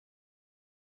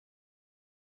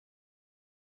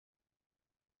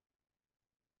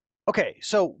Okay,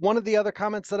 so one of the other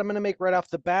comments that I'm going to make right off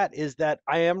the bat is that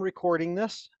I am recording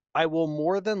this. I will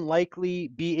more than likely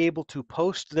be able to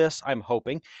post this, I'm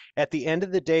hoping, at the end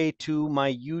of the day to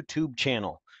my YouTube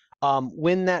channel.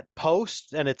 When that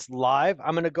posts and it's live,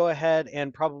 I'm going to go ahead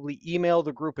and probably email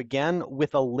the group again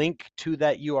with a link to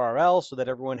that URL so that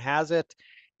everyone has it.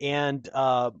 And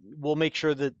we'll make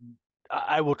sure that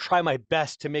I will try my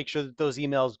best to make sure that those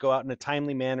emails go out in a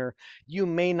timely manner. You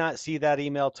may not see that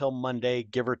email till Monday,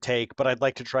 give or take, but I'd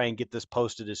like to try and get this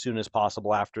posted as soon as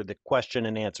possible after the question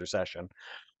and answer session.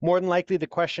 More than likely, the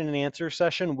question and answer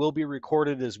session will be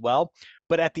recorded as well.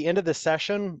 But at the end of the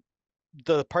session,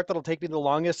 the part that'll take me the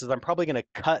longest is I'm probably going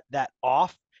to cut that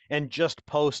off and just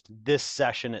post this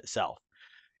session itself.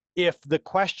 If the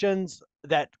questions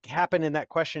that happen in that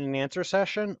question and answer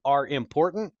session are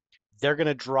important, they're going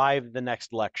to drive the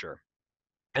next lecture.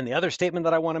 And the other statement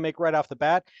that I want to make right off the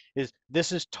bat is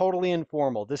this is totally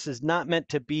informal. This is not meant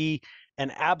to be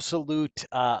an absolute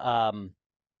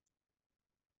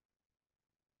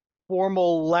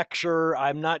formal lecture.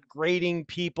 I'm not grading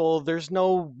people. There's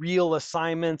no real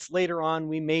assignments. Later on,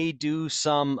 we may do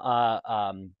some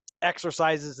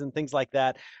exercises and things like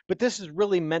that. But this is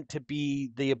really meant to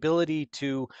be the ability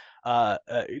to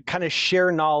kind of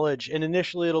share knowledge. And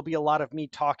initially, it'll be a lot of me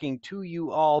talking to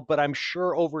you all, but I'm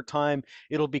sure over time,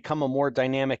 it'll become a more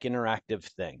dynamic, interactive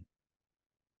thing.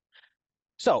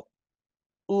 So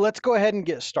let's go ahead and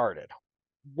get started.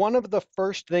 One of the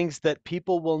first things that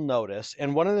people will notice,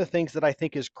 and one of the things that I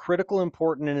think is critical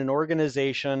important in an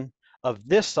organization of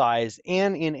this size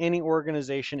and in any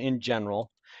organization in general,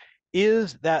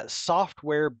 is that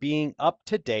software being up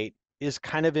to date is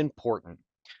kind of important.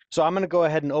 So I'm going to go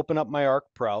ahead and open up my Arc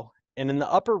Pro. And in the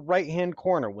upper right-hand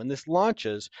corner, when this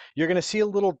launches, you're going to see a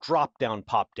little drop-down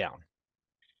pop down.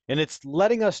 And it's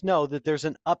letting us know that there's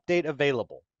an update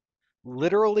available.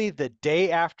 Literally the day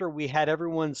after we had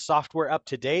everyone's software up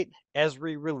to date,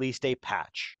 Esri released a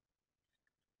patch.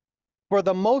 For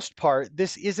the most part,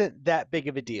 this isn't that big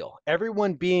of a deal.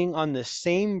 Everyone being on the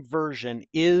same version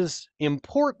is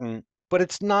important, but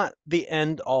it's not the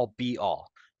end all be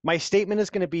all. My statement is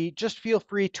going to be just feel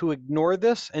free to ignore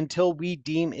this until we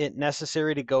deem it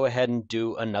necessary to go ahead and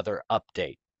do another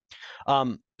update.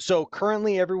 So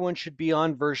currently everyone should be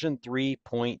on version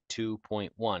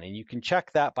 3.2.1, and you can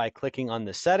check that by clicking on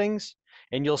the settings,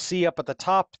 and you'll see up at the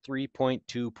top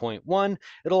 3.2.1.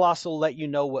 It'll also let you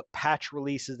know what patch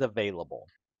release is available.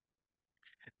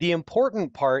 The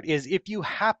important part is if you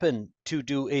happen to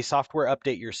do a software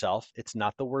update yourself, it's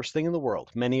not the worst thing in the world.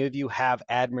 Many of you have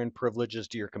admin privileges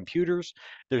to your computers.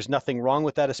 There's nothing wrong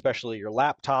with that, especially your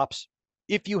laptops.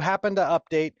 If you happen to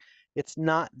update, it's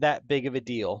not that big of a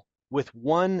deal, with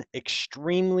one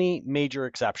extremely major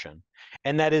exception,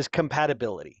 and that is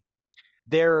compatibility.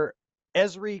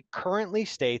 Esri currently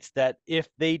states that if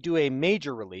they do a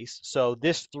major release, so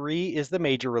this 3 is the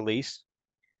major release,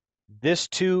 this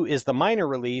 2 is the minor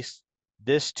release,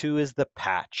 this 2 is the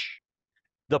patch.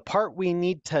 The part we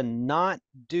need to not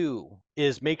do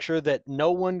is make sure that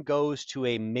no one goes to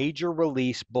a major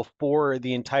release before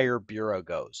the entire bureau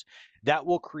goes. That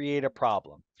will create a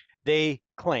problem. Esri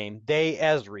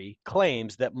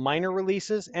claims that minor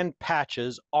releases and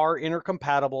patches are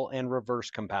intercompatible and reverse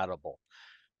compatible.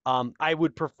 I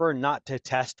would prefer not to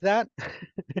test that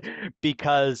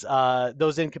because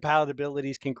those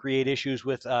incompatibilities can create issues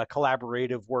with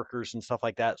collaborative workers and stuff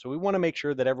like that. So we want to make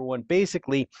sure that everyone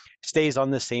basically stays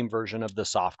on the same version of the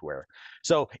software.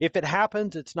 So if it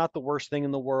happens, it's not the worst thing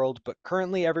in the world, but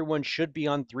currently everyone should be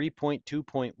on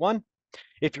 3.2.1.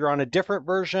 If you're on a different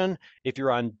version, if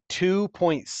you're on 2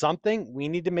 point something, we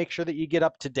need to make sure that you get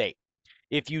up to date.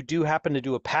 If you do happen to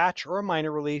do a patch or a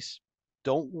minor release,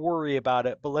 don't worry about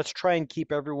it, but let's try and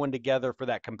keep everyone together for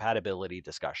that compatibility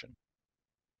discussion.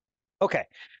 Okay,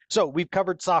 so we've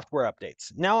covered software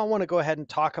updates. Now I want to go ahead and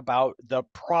talk about the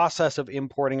process of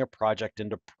importing a project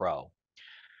into Pro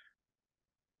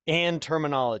and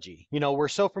terminology. You know, we're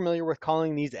so familiar with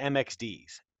calling these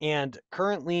MXDs. And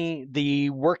currently, the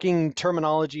working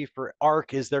terminology for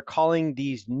Arc is they're calling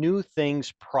these new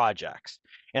things projects.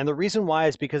 And the reason why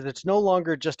is because it's no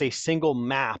longer just a single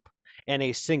map and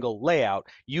a single layout.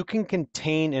 You can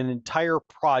contain an entire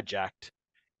project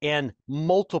and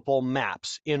multiple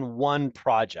maps in one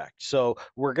project. So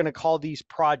we're going to call these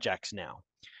projects now.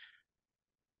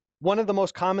 One of the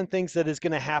most common things that is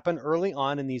going to happen early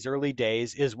on in these early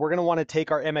days is we're going to want to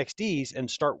take our MXDs and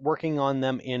start working on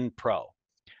them in Pro.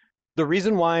 The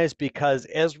reason why is because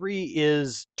Esri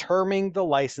is terming the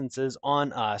licenses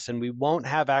on us and we won't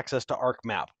have access to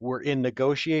ArcMap. We're in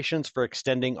negotiations for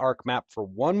extending ArcMap for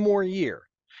one more year.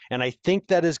 And I think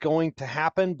that is going to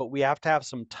happen, but we have to have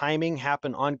some timing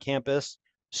happen on campus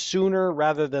sooner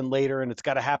rather than later. And it's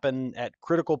got to happen at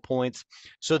critical points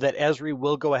so that Esri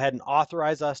will go ahead and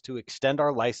authorize us to extend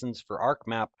our license for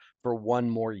ArcMap for one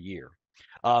more year.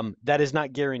 That is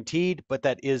not guaranteed, but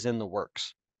that is in the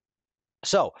works.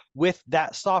 So with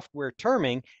that software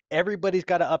terming, everybody's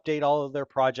got to update all of their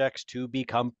projects to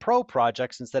become pro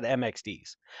projects instead of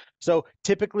MXDs. So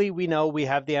typically we know we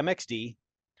have the MXD.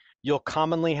 You'll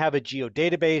commonly have a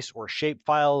geodatabase or shape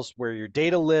files where your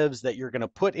data lives that you're going to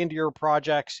put into your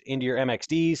projects, into your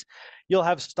MXDs. You'll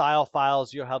have style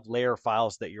files, you'll have layer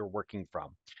files that you're working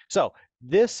from. So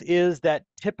this is that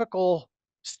typical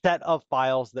set of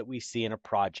files that we see in a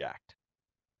project.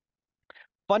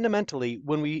 Fundamentally,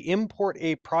 when we import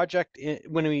a project,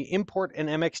 when we import an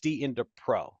MXD into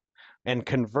Pro and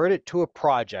convert it to a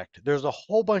project, there's a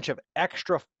whole bunch of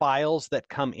extra files that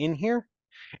come in here.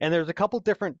 And there's a couple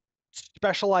different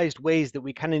specialized ways that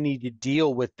we kind of need to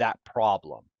deal with that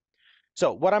problem.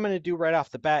 So what I'm going to do right off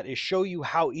the bat is show you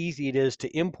how easy it is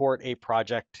to import a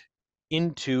project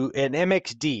into an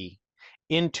MXD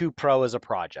into Pro as a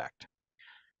project.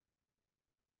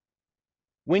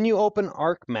 When you open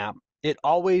ArcMap, it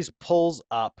always pulls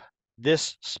up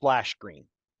this splash screen.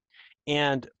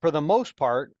 And for the most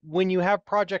part, when you have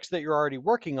projects that you're already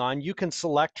working on, you can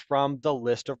select from the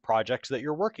list of projects that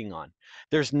you're working on.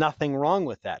 There's nothing wrong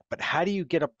with that. But how do you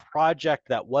get a project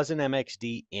that was an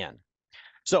MXD in?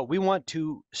 So we want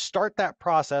to start that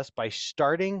process by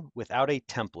starting without a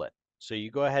template. So you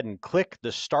go ahead and click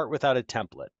the Start Without a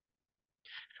Template.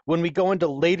 When we go into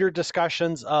later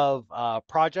discussions of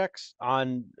projects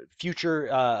on future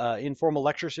informal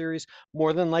lecture series,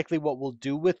 more than likely what we'll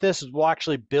do with this is we'll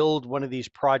actually build one of these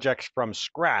projects from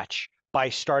scratch by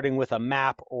starting with a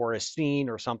map or a scene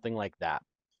or something like that.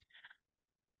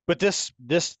 But this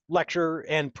lecture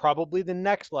and probably the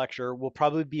next lecture will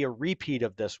probably be a repeat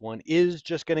of this one, is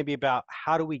just going to be about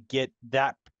how do we get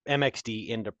that MXD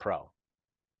into Pro.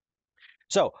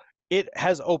 So it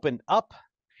has opened up,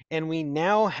 and we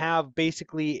now have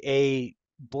basically a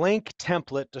blank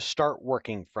template to start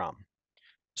working from.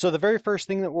 So the very first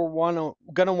thing that we're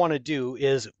going to want to do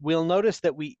is we'll notice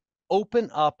that we open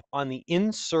up on the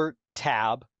Insert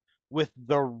tab with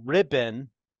the ribbon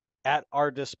at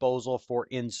our disposal for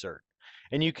insert.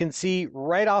 And you can see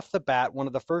right off the bat, one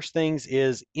of the first things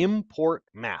is import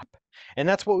map. And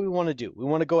that's what we want to do. We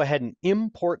want to go ahead and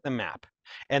import the map.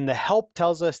 And the help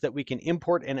tells us that we can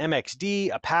import an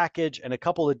MXD, a package, and a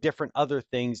couple of different other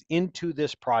things into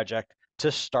this project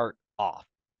to start off.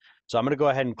 So I'm going to go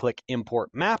ahead and click import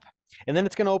map. And then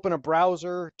it's going to open a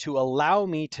browser to allow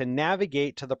me to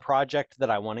navigate to the project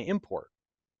that I want to import.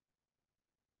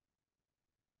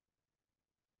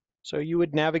 So you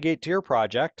would navigate to your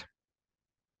project.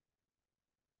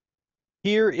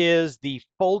 Here is the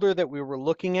folder that we were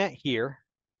looking at here.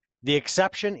 The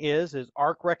exception is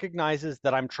Arc recognizes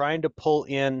that I'm trying to pull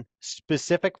in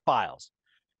specific files.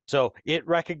 So it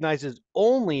recognizes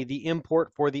only the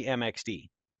import for the MXD.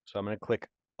 So I'm going to click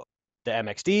the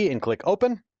MXD and click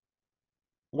open.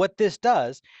 What this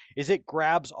does is it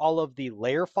grabs all of the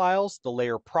layer files, the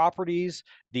layer properties,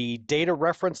 the data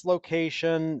reference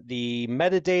location, the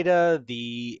metadata,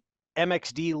 the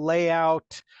MXD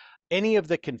layout, any of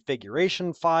the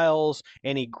configuration files,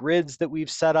 any grids that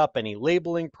we've set up, any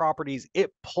labeling properties.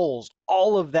 It pulls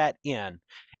all of that in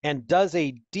and does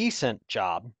a decent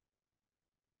job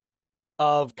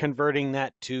of converting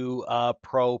that to a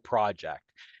pro project.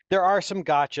 There are some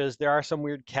gotchas, there are some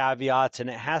weird caveats, and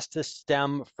it has to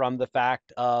stem from the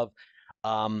fact of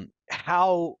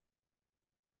how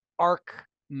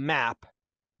ArcMap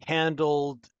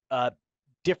handled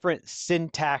different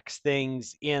syntax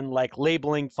things in like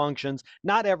labeling functions.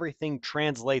 Not everything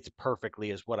translates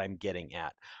perfectly is what I'm getting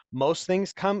at. Most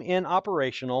things come in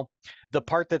operational. The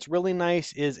part that's really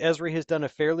nice is Esri has done a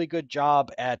fairly good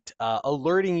job at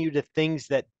alerting you to things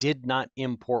that did not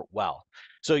import well.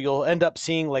 So you'll end up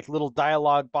seeing like little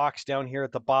dialog box down here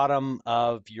at the bottom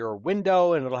of your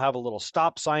window, and it'll have a little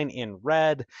stop sign in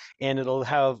red, and it'll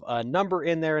have a number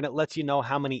in there, and it lets you know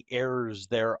how many errors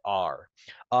there are.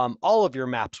 All of your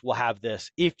maps will have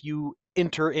this if you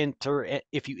enter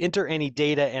any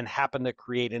data and happen to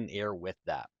create an error with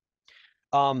that.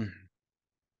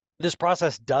 This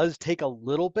process does take a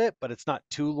little bit, but it's not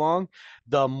too long.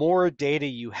 The more data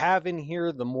you have in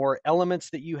here, the more elements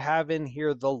that you have in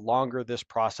here, the longer this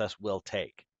process will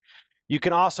take. You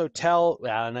can also tell,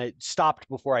 and I stopped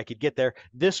before I could get there,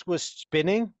 this was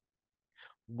spinning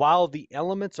while the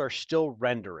elements are still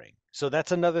rendering. So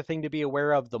that's another thing to be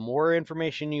aware of. The more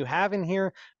information you have in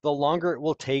here, the longer it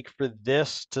will take for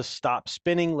this to stop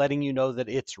spinning, letting you know that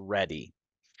it's ready.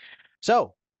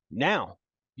 So now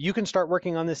you can start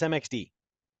working on this MXD.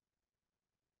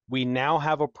 We now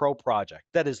have a pro project.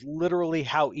 That is literally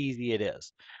how easy it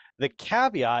is. The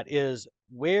caveat is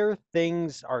where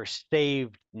things are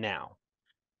saved now.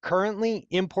 Currently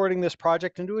importing this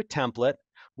project into a template,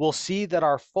 we'll see that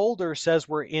our folder says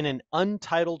we're in an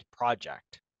untitled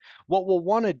project. What we'll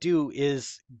want to do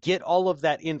is get all of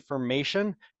that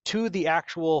information to the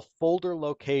actual folder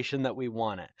location that we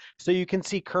want it. So you can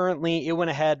see currently it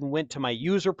went ahead and went to my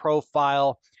user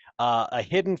profile, a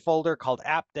hidden folder called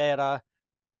app data,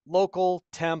 local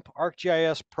temp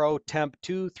ArcGIS Pro temp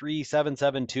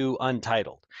 23772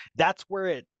 untitled. That's where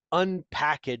it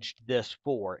unpackaged this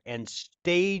for and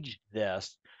staged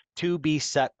this to be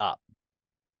set up.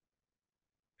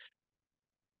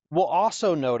 We'll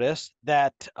also notice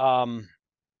that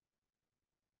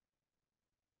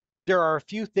there are a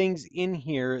few things in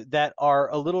here that are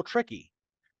a little tricky.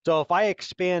 So if I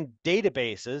expand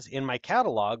databases in my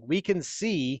catalog, we can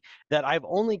see that I've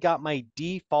only got my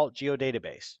default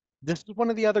geodatabase. This is one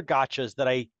of the other gotchas that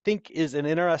I think is an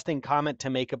interesting comment to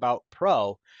make about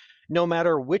Pro. No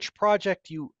matter which project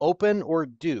you open or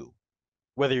do,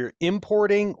 whether you're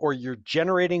importing or you're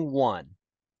generating one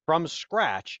from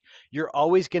scratch, you're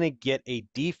always going to get a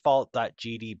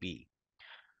default.gdb.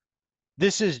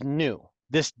 This is new.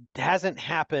 This hasn't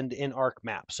happened in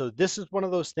ArcMap. So this is one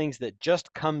of those things that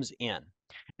just comes in.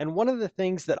 And one of the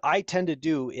things that I tend to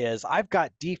do is I've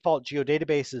got default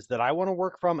geodatabases that I want to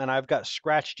work from, and I've got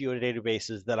scratch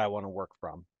geodatabases that I want to work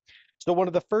from. So one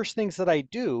of the first things that I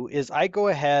do is I go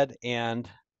ahead and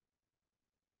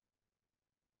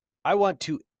I want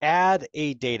to add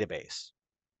a database.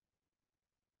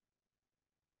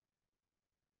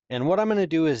 And what I'm going to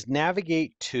do is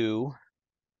navigate to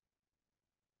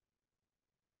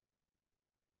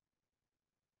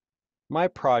my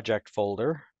project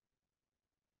folder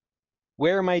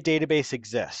where my database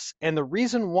exists. And the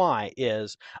reason why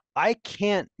is I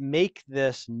can't make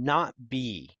this not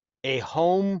be a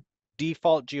home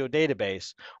default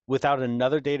geodatabase without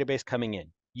another database coming in.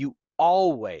 You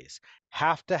always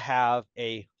have to have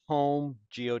a home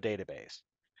geodatabase.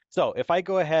 So if I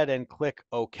go ahead and click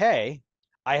OK,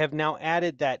 I have now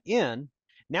added that in.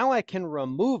 Now I can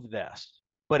remove this,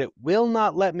 but it will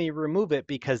not let me remove it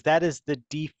because that is the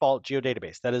default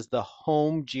geodatabase. That is the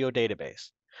home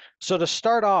geodatabase. So to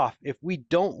start off, if we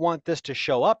don't want this to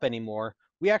show up anymore,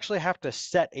 we actually have to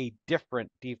set a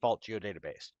different default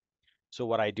geodatabase. So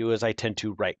what I do is I tend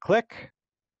to right click,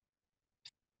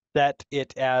 set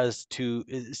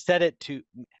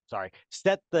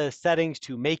the settings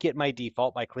to make it my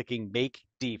default by clicking make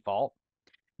default.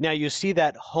 Now you see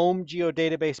that home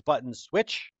geodatabase button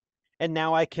switch, and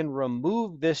now I can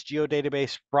remove this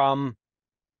geodatabase from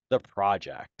the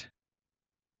project.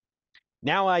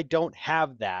 Now I don't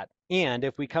have that. And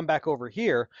if we come back over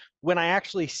here, when I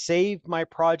actually save my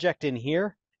project in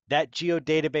here, that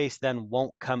geodatabase then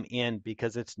won't come in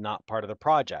because it's not part of the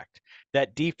project.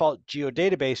 That default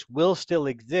geodatabase will still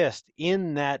exist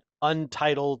in that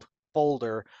untitled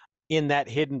folder, in that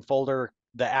hidden folder,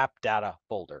 the app data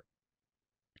folder.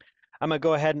 I'm going to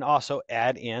go ahead and also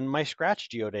add in my Scratch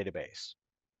geodatabase.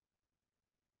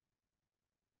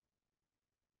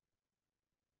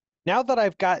 Now that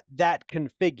I've got that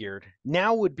configured,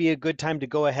 now would be a good time to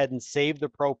go ahead and save the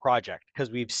Pro project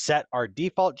because we've set our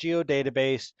default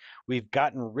geodatabase. We've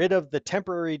gotten rid of the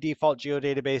temporary default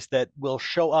geodatabase that will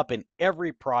show up in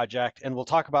every project, and we'll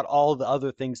talk about all the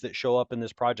other things that show up in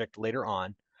this project later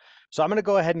on. So I'm going to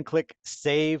go ahead and click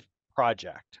Save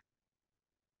Project.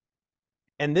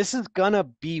 And this is going to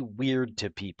be weird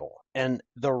to people. And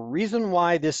the reason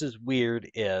why this is weird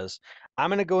is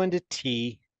I'm going to go into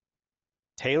T,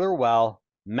 Tailor Well,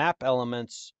 Map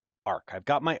Elements, Arc. I've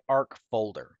got my Arc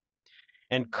folder.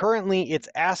 And currently it's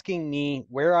asking me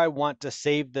where I want to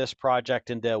save this project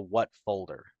into what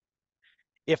folder.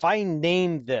 If I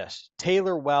name this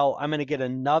Tailor Well, I'm going to get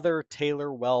another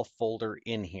Tailor Well folder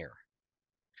in here.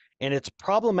 And it's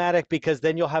problematic because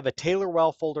then you'll have a Tailor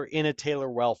Well folder in a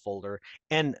Tailor Well folder.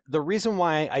 And the reason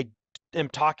why I am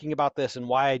talking about this and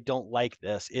why I don't like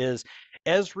this is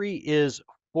Esri is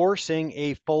forcing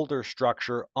a folder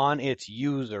structure on its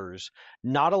users,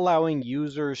 not allowing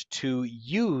users to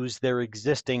use their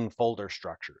existing folder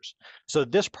structures. So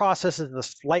this process is a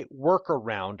slight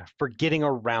workaround for getting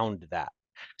around that.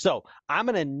 So I'm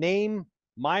going to name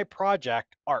my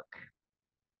project Arc.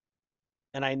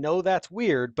 And I know that's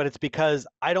weird, but it's because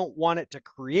I don't want it to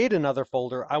create another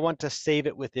folder. I want to save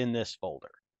it within this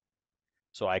folder.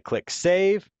 So I click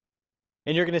Save,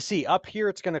 and you're going to see up here,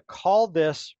 it's going to call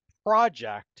this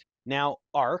project now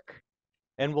Arc,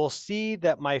 and we'll see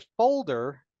that my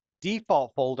folder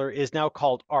default folder is now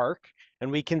called Arc,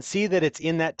 and we can see that it's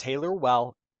in that Taylor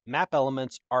Well Map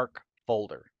Elements Arc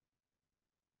folder.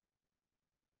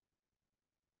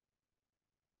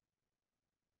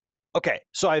 Okay,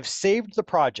 so I've saved the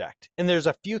project, and there's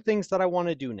a few things that I want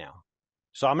to do now.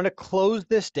 So I'm going to close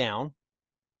this down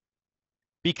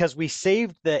because we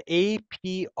saved the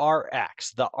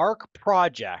APRX, the Arc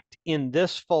project, in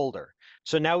this folder.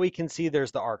 So now we can see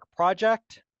there's the Arc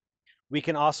project. We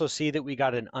can also see that we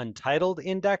got an untitled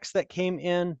index that came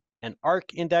in, an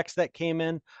Arc index that came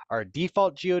in, our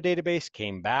default geodatabase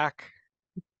came back,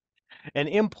 an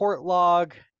import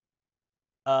log,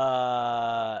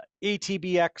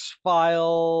 ATBX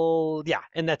file, yeah,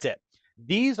 and that's it.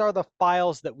 These are the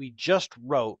files that we just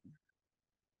wrote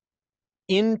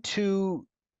to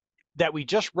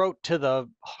the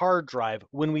hard drive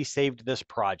when we saved this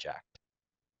project.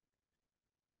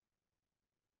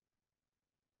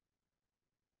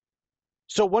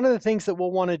 So one of the things that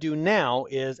we'll want to do now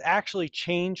is actually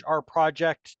change our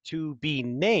project to be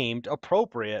named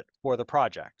appropriate for the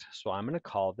project. So I'm going to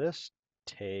call this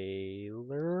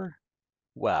Taylor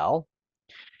Well.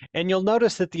 And you'll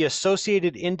notice that the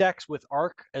associated index with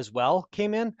Arc as well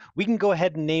came in. We can go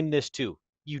ahead and name this too.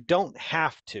 You don't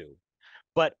have to,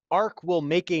 but Arc will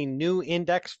make a new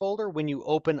index folder when you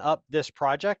open up this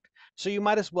project. So you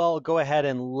might as well go ahead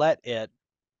and let it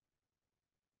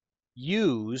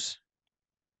use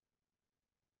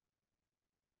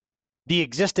the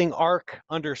existing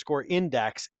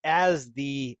arc_index as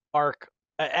the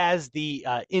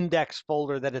index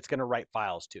folder that it's going to write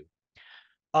files to.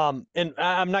 And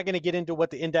I'm not going to get into what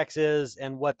the index is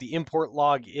and what the import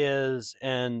log is,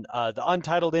 and the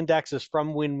untitled index is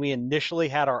from when we initially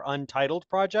had our untitled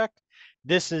project.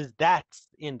 That's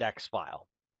index file.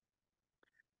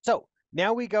 So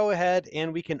now we go ahead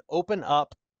and we can open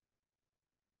up.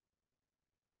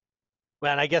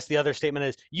 Well, and I guess the other statement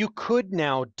is you could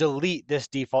now delete this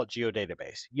default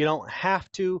geodatabase. You don't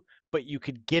have to, but you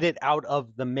could get it out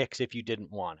of the mix if you didn't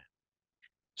want it.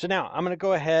 So now I'm going to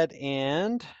go ahead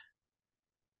and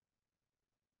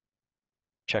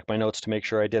check my notes to make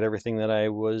sure I did everything that I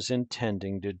was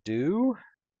intending to do.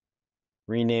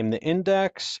 Rename the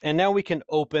index, and now we can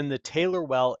open the Taylor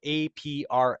Well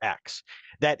APRX.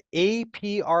 That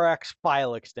APRX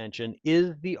file extension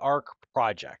is the Arc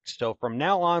project. So from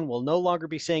now on, we'll no longer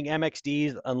be saying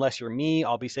MXDs unless you're me.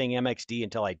 I'll be saying MXD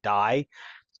until I die.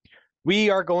 We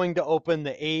are going to open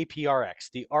the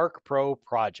APRX, the Arc Pro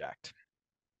project.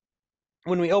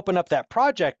 When we open up that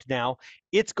project now,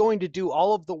 it's going to do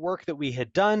all of the work that we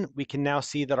had done. We can now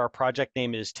see that our project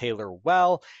name is Taylor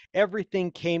Well. Everything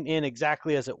came in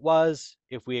exactly as it was.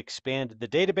 If we expand the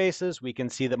databases, we can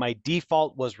see that my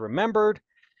default was remembered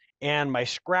and my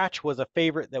scratch was a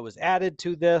favorite that was added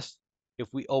to this. If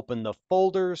we open the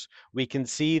folders, we can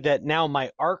see that now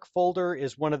my Arc folder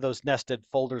is one of those nested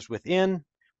folders within.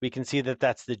 We can see that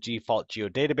that's the default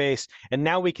geodatabase. And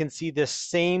now we can see this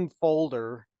same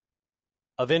folder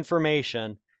of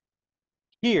information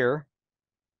here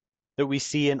that we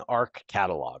see in Arc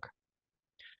catalog.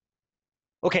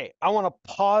 Okay, I want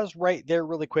to pause right there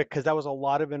really quick because that was a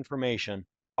lot of information.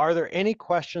 Are there any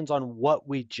questions on what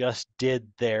we just did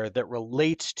there that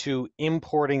relates to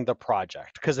importing the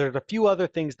project? Because there's a few other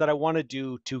things that I want to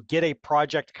do to get a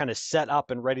project kind of set up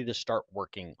and ready to start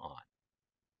working on.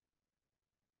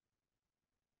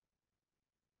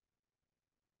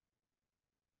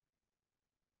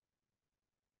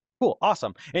 Cool,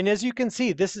 awesome. And as you can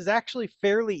see, this is actually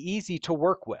fairly easy to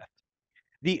work with.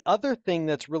 The other thing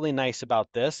that's really nice about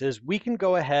this is we can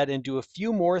go ahead and do a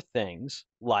few more things,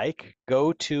 like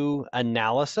go to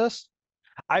Analysis.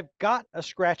 I've got a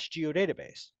Scratch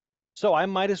geodatabase, so I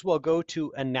might as well go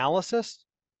to Analysis,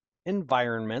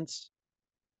 Environments.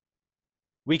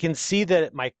 We can see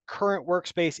that my current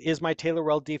workspace is my Taylor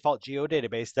Well default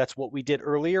geodatabase. That's what we did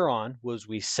earlier on, was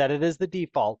we set it as the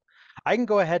default. I can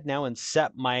go ahead now and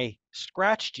set my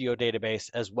Scratch geodatabase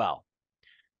as well.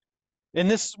 And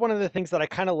this is one of the things that I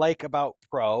kind of like about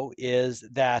Pro is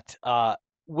that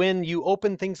when you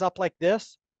open things up like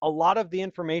this, a lot of the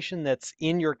information that's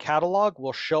in your catalog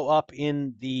will show up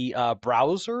in the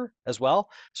browser as well.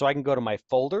 So I can go to my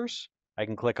folders, I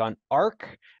can click on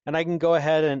Arc, and I can go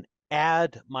ahead and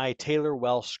add my Taylor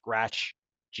Well Scratch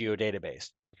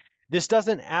geodatabase. This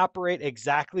doesn't operate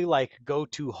exactly like go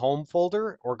to home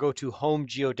folder or go to home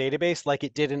geodatabase like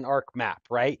it did in ArcMap,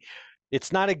 right?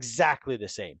 It's not exactly the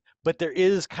same, but there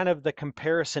is kind of the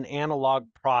comparison analog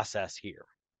process here.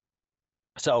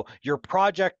 So your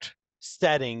project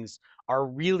settings are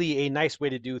really a nice way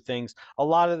to do things. A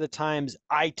lot of the times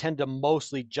I tend to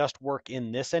mostly just work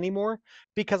in this anymore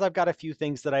because I've got a few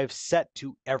things that I've set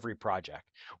to every project.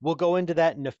 We'll go into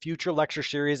that in a future lecture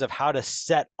series of how to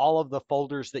set all of the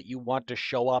folders that you want to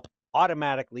show up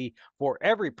automatically for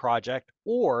every project,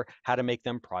 or how to make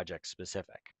them project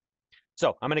specific.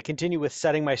 So I'm going to continue with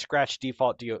setting my Scratch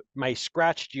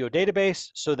geodatabase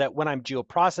so that when I'm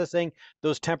geoprocessing,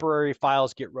 those temporary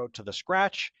files get wrote to the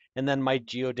Scratch, and then my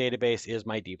geodatabase is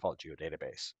my default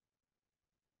geodatabase.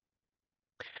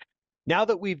 Now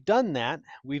that we've done that,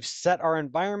 we've set our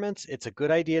environments, it's a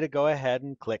good idea to go ahead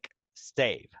and click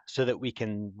Save so that we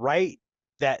can write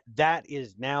that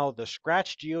is now the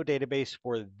Scratch geodatabase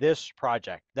for this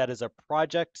project. That is a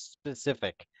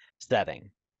project-specific setting.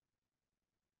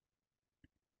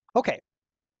 Okay,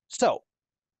 so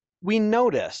we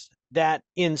notice that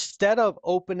instead of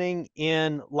opening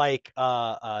in like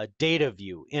a data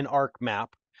view in ArcMap,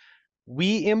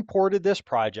 we imported this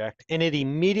project and it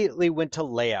immediately went to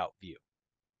layout view.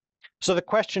 So the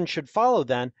question should follow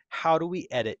then, how do we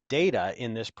edit data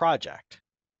in this project?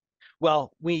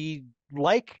 Well, we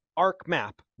like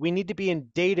ArcMap, we need to be in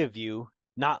data view,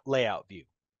 not layout view.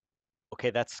 Okay,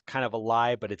 that's kind of a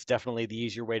lie, but it's definitely the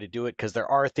easier way to do it because there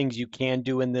are things you can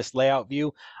do in this layout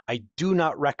view. I do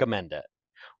not recommend it.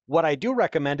 What I do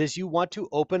recommend is you want to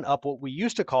open up what we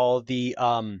used to call the,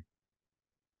 oh,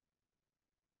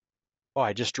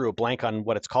 I just drew a blank on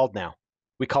what it's called now.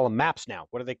 We call them maps now.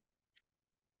 What are they,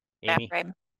 Amy? Map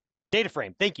frame. Data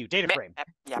frame. Thank you, data frame.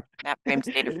 Yeah, map frames,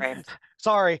 data frames.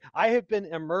 Sorry, I have been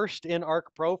immersed in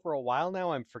Arc Pro for a while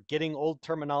now. I'm forgetting old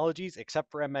terminologies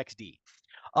except for MXD.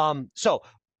 So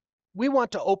we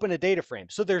want to open a data frame.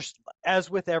 So there's, as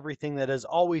with everything that has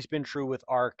always been true with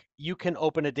Arc, you can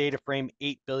open a data frame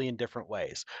 8 billion different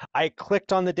ways. I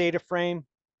clicked on the data frame,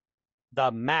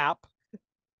 the map.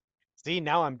 See,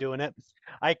 now I'm doing it.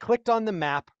 I clicked on the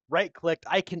map, right-clicked,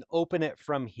 I can open it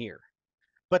from here.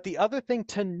 But the other thing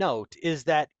to note is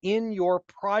that in your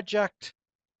project,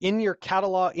 in your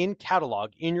catalog,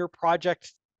 in your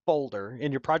project folder,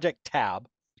 in your project tab,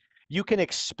 you can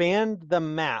expand the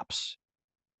maps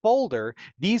folder.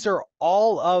 These are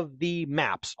all of the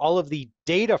maps, all of the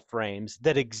data frames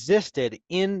that existed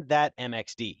in that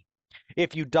MXD.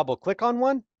 If you double click on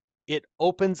one, it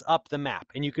opens up the map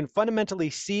and you can fundamentally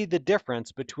see the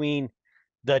difference between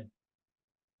the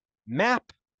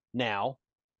map now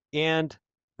and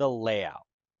the layout.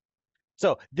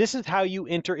 So this is how you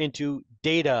enter into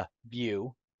data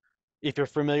view. If you're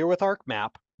familiar with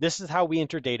ArcMap, this is how we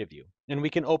enter data view. And we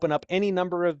can open up any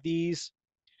number of these.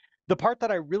 The part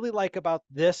that I really like about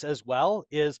this as well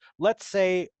is, let's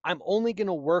say I'm only going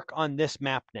to work on this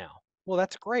map now. Well,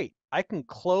 that's great. I can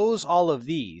close all of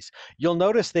these. You'll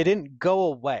notice they didn't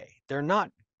go away. They're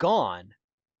not gone.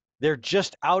 They're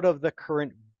just out of the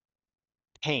current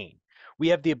pane. We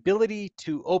have the ability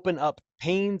to open up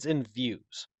panes and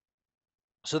views.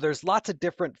 So there's lots of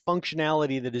different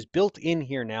functionality that is built in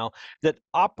here now that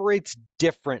operates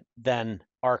different than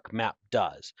ArcMap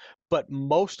does. But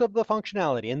most of the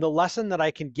functionality, and the lesson that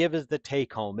I can give as the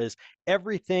take home, is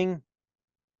everything,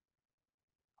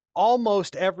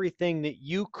 almost everything that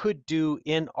you could do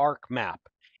in ArcMap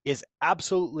is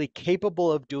absolutely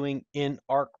capable of doing in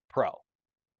Arc Pro.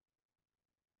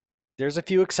 There's a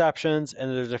few exceptions and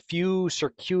there's a few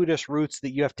circuitous routes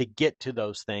that you have to get to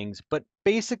those things, but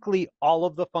basically all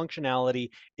of the functionality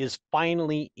is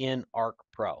finally in Arc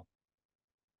Pro.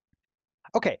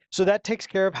 Okay, so that takes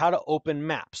care of how to open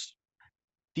maps.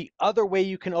 The other way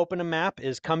you can open a map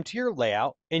is come to your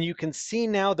layout, and you can see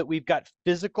now that we've got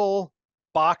physical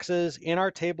boxes in our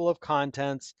table of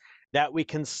contents that we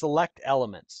can select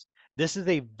elements. This is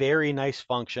a very nice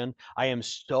function. I am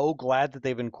so glad that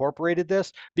they've incorporated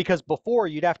this, because before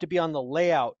you'd have to be on the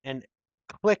layout and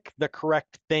click the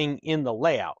correct thing in the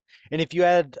layout. And if you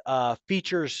had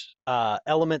features,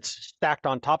 elements stacked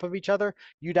on top of each other,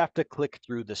 you'd have to click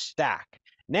through the stack.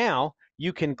 Now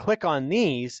you can click on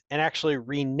these and actually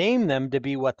rename them to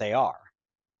be what they are.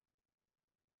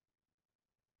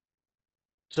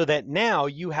 So that now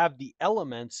you have the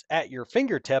elements at your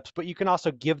fingertips, but you can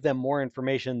also give them more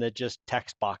information than just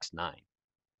text box 9.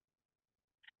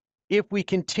 If we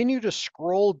continue to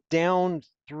scroll down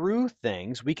through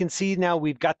things, we can see now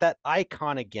we've got that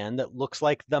icon again that looks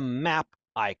like the map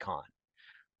icon.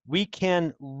 We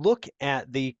can look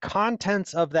at the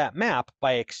contents of that map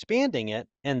by expanding it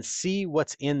and see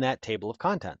what's in that table of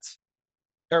contents,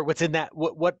 or what's in that,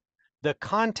 what the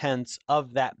contents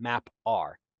of that map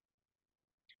are.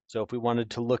 So if we wanted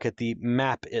to look at the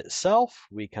map itself,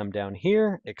 we come down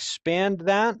here, expand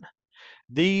that.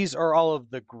 These are all of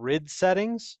the grid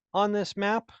settings on this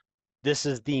map. This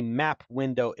is the map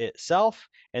window itself,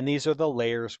 and these are the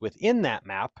layers within that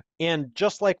map. And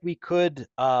just like we could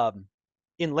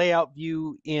in layout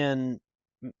view in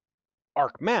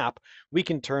ArcMap, we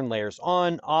can turn layers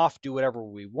on, off, do whatever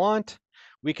we want.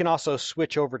 We can also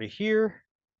switch over to here,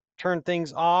 turn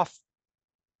things off.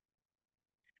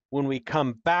 When we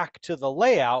come back to the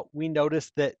layout, we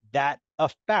notice that that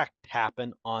effect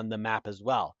happened on the map as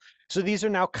well. So these are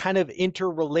now kind of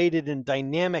interrelated and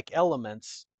dynamic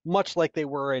elements, much like they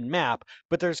were in map,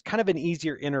 but there's kind of an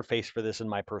easier interface for this in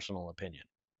my personal opinion.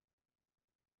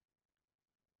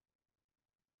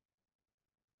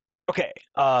 Okay,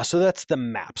 so that's the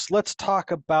maps. Let's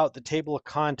talk about the table of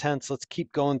contents. Let's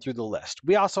keep going through the list.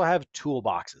 We also have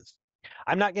toolboxes.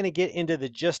 I'm not going to get into the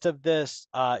gist of this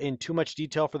in too much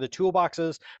detail for the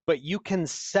toolboxes, but you can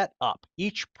set up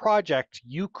each project.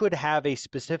 You could have a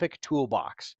specific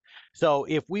toolbox. So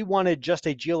if we wanted just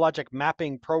a geologic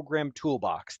mapping program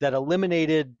toolbox that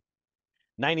eliminated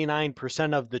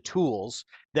 99% of the tools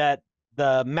that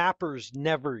the mappers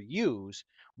never use,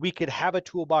 we could have a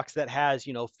toolbox that has,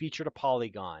 feature to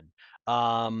polygon.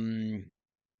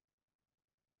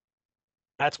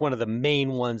 That's one of the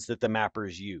main ones that the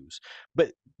mappers use.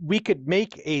 But we could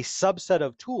make a subset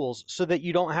of tools so that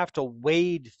you don't have to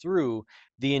wade through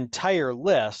the entire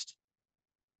list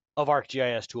of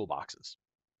ArcGIS toolboxes.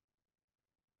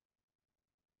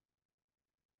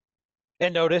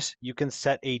 And notice you can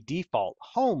set a default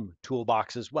home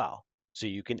toolbox as well. So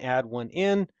you can add one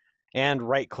in and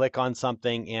right click on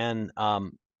something and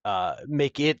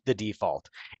make it the default.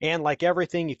 And like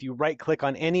everything, if you right click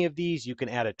on any of these, you can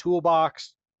add a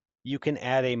toolbox, you can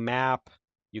add a map,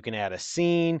 you can add a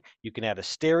scene, you can add a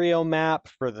stereo map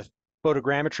for the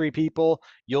photogrammetry people.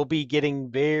 You'll be getting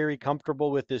very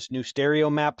comfortable with this new stereo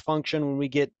map function when we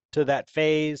get to that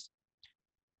phase.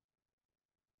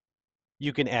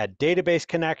 You can add database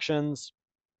connections.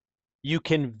 You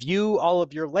can view all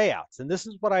of your layouts. And this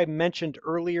is what I mentioned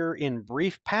earlier in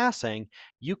brief passing.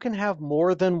 You can have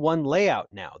more than one layout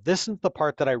now. This is the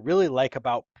part that I really like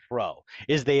about Pro,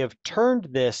 is they have turned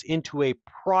this into a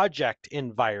project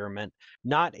environment,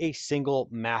 not a single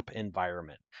map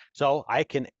environment. So I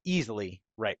can easily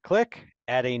right click,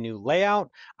 add a new layout.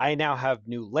 I now have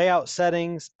new layout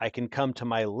settings. I can come to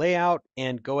my layout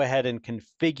and go ahead and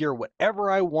configure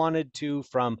whatever I wanted to,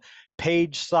 from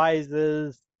page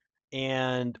sizes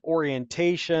and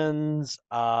orientations.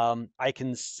 I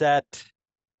can set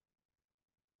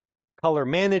color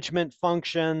management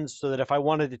functions so that if I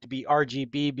wanted it to be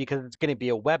RGB because it's going to be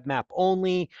a web map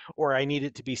only, or I need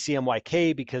it to be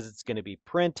CMYK because it's going to be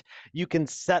print, you can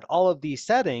set all of these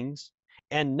settings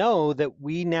and know that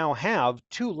we now have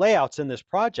two layouts in this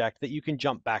project that you can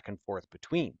jump back and forth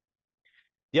between.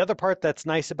 The other part that's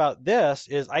nice about this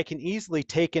is I can easily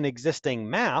take an existing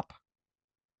map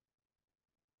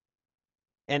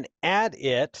and add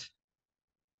it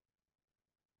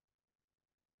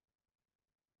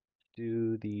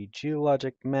to the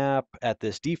geologic map at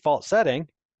this default setting,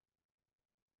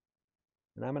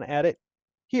 and I'm going to add it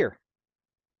here.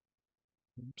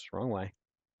 Oops, wrong way.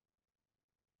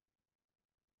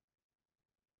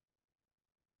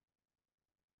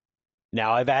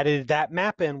 Now I've added that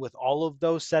map in with all of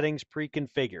those settings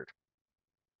pre-configured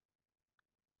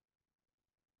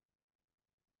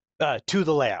to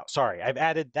the layout. Sorry, I've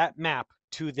added that map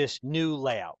to this new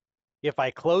layout. If I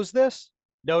close this,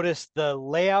 notice the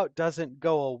layout doesn't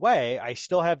go away. I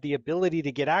still have the ability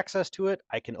to get access to it.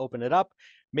 I can open it up,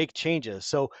 make changes.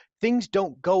 So things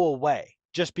don't go away.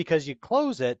 Just because you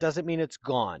close it doesn't mean it's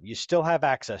gone. You still have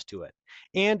access to it.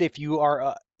 And if you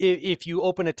are, if you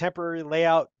open a temporary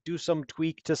layout, do some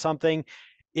tweak to something,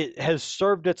 it has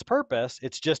served its purpose.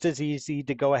 It's just as easy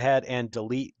to go ahead and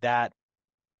delete that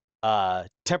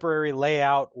temporary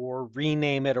layout or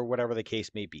rename it or whatever the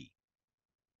case may be.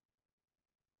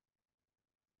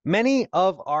 Many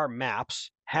of our maps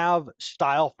have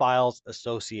style files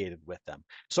associated with them.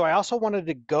 So I also wanted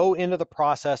to go into the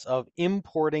process of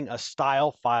importing a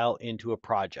style file into a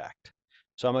project.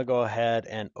 So I'm going to go ahead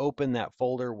and open that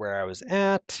folder where I was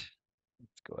at.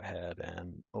 Let's go ahead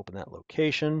and open that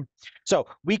location. So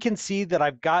we can see that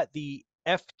I've got the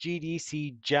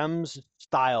FGDC gems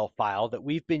style file that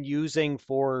we've been using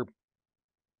for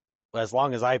as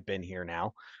long as I've been here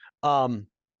now.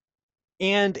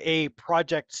 And a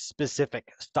project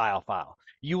specific style file.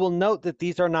 You will note that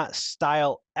these are not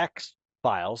style X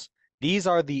files. These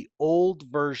are the old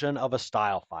version of a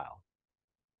style file.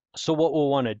 So what we'll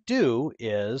want to do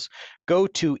is go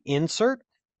to Insert,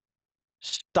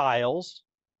 Styles,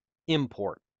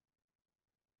 Import.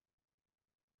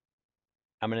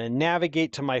 I'm going to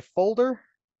navigate to my folder.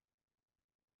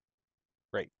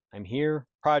 Right I'm here,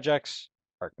 projects,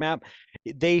 ArcMap.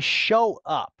 They show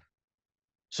up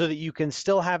so that you can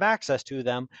still have access to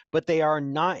them, but they are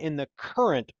not in the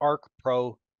current Arc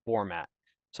Pro format.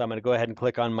 So I'm going to go ahead and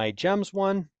click on my gems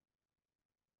one,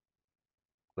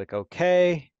 click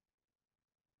OK,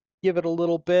 give it a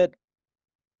little bit.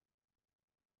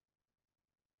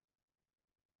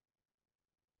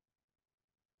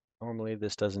 Normally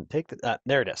this doesn't take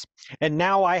there it is. And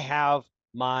now I have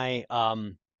my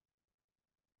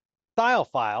style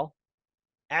file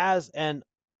as an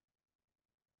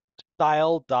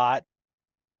style.x.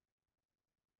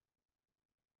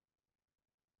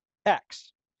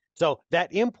 So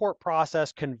that import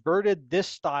process converted this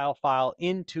style file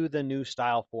into the new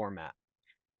style format.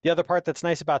 The other part that's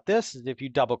nice about this is if you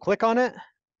double click on it,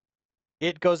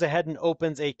 it goes ahead and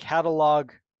opens a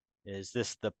catalog. Is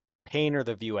this the pane or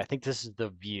the view? I think this is the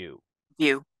view.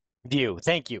 View. View,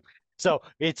 thank you. So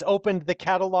it's opened the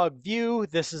catalog view.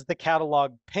 This is the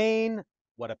catalog pane.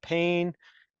 What a pain.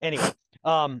 Anyway,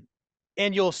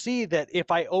 and you'll see that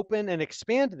if I open and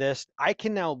expand this, I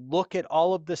can now look at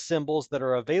all of the symbols that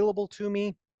are available to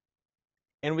me,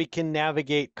 and we can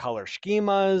navigate color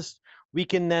schemas. We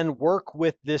can then work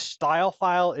with this style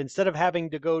file instead of having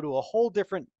to go to a whole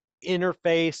different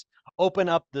interface, open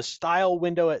up the style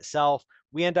window itself.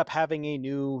 We end up having a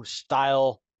new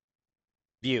style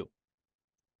view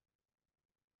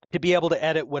to be able to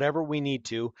edit whatever we need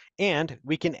to, and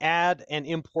we can add and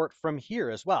import from here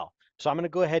as well. So I'm going to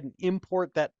go ahead and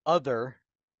import that other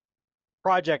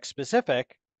project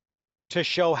specific to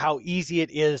show how easy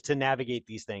it is to navigate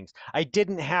these things. I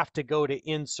didn't have to go to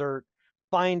insert,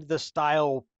 find the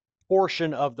style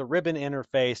portion of the ribbon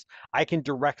interface. I can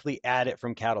directly add it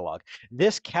from catalog.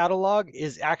 This catalog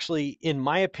is actually, in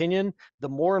my opinion, the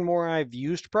more and more I've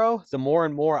used Pro, the more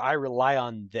and more I rely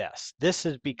on this. This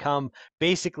has become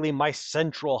basically my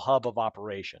central hub of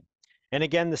operation. And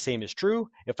again, the same is true.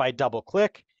 If I double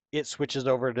click, it switches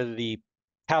over to the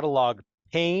catalog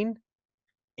pane,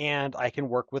 and I can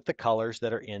work with the colors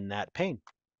that are in that pane,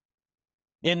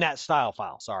 in that style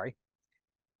file, sorry.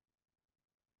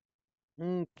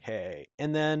 Okay,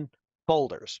 and then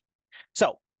folders.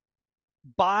 So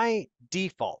by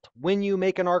default, when you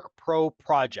make an Arc Pro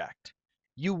project,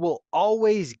 you will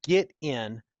always get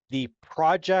in the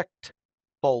project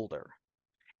folder.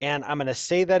 And I'm going to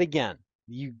say that again.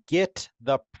 You get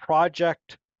the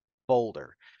project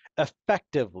folder.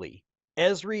 Effectively,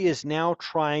 Esri is now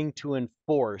trying to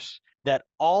enforce that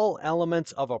all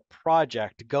elements of a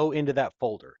project go into that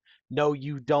folder. No,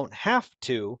 you don't have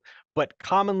to, but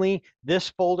commonly this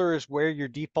folder is where your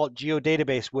default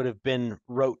geodatabase would have been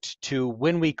wrote to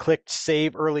when we clicked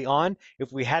save early on.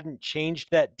 If we hadn't changed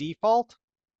that default,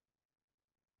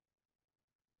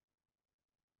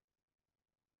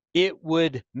 it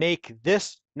would make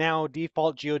this now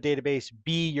default geodatabase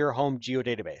be your home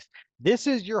geodatabase. This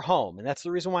is your home, and that's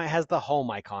the reason why it has the home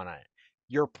icon on it.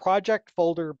 Your project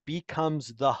folder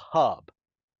becomes the hub,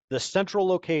 the central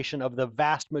location of the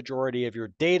vast majority of your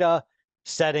data,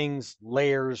 settings,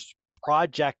 layers,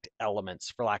 project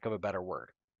elements, for lack of a better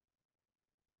word.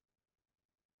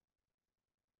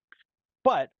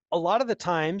 But a lot of the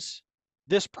times,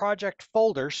 this project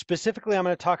folder, specifically, I'm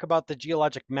going to talk about the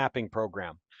geologic mapping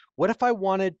program. What if I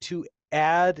wanted to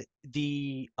add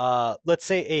the, let's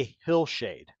say, a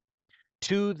hillshade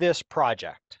to this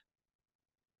project?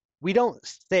 We don't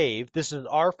save. This is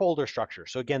our folder structure.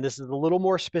 So again, this is a little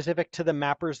more specific to the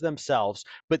mappers themselves,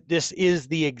 but this is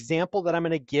the example that I'm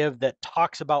going to give that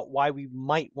talks about why we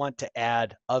might want to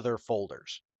add other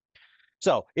folders.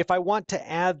 So if I want to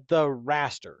add the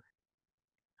raster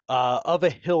of a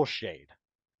hillshade,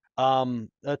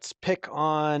 let's pick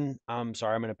on, I'm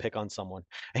sorry, I'm going to pick on someone.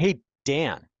 Hey,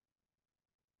 Dan,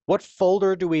 what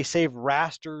folder do we save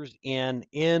rasters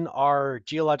in our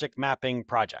geologic mapping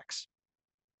projects?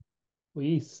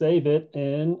 We save it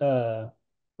in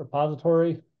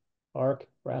repository arc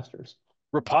rasters.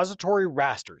 Repository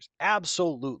rasters,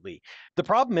 absolutely. The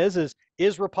problem is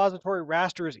repository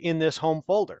rasters in this home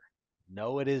folder?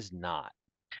 No, it is not.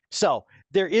 So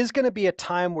there is going to be a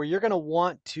time where you're going to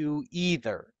want to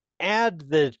either add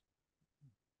the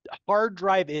hard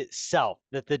drive itself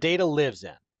that the data lives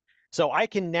in. So I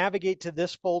can navigate to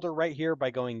this folder right here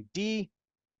by going D,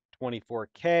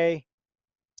 24K,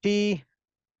 T,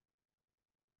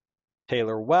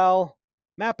 Taylor Well,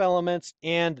 map elements,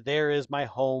 and there is my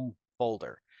home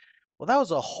folder. Well, that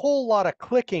was a whole lot of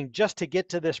clicking just to get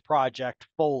to this project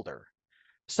folder.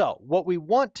 So what we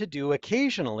want to do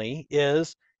occasionally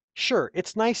is Sure,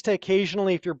 it's nice to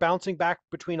occasionally, if you're bouncing back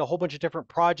between a whole bunch of different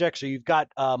projects or you've got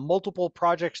multiple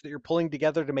projects that you're pulling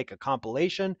together to make a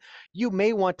compilation, you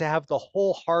may want to have the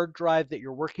whole hard drive that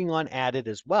you're working on added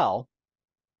as well.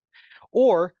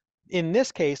 Or in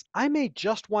this case, I may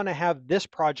just want to have this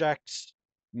project's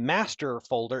master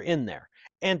folder in there.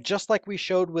 And just like we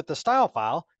showed with the style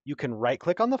file, you can right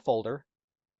click on the folder,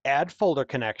 add folder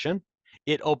connection.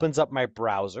 It opens up my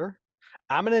browser.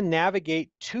 I'm going to navigate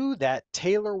to that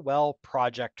Taylor-Well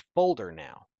project folder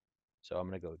now. So I'm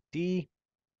going to go D,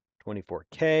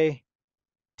 24K,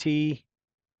 T,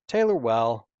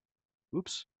 Taylor-Well,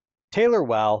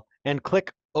 Taylor-Well, and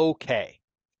click OK.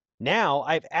 Now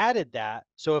I've added that.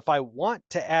 So if I want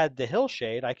to add the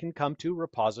hillshade, I can come to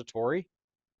repository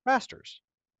rasters.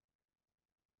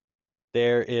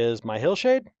 There is my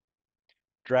hillshade.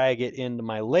 Drag it into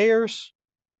my layers,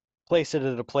 place it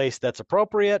at a place that's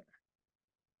appropriate.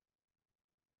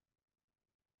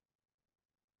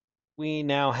 We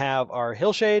now have our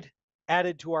hillshade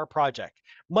added to our project.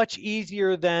 Much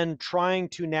easier than trying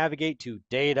to navigate to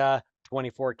data,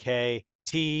 24K,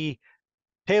 T,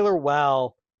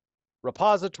 Taylor-Well,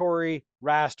 repository,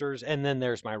 rasters, and then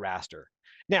there's my raster.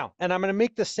 Now, and I'm going to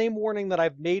make the same warning that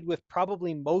I've made with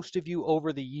probably most of you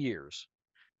over the years.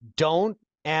 Don't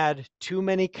add too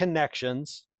many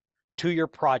connections to your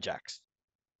projects.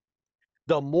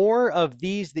 The more of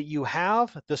these that you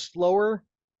have, the slower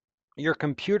your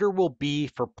computer will be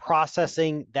for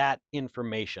processing that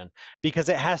information because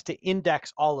it has to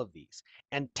index all of these.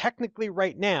 And technically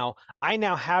right now, I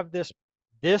now have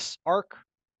this Arc,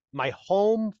 my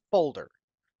home folder,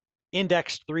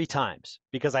 indexed 3 times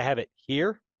because I have it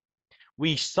here.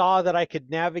 We saw that I could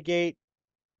navigate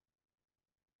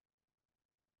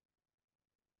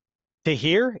to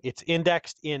here. It's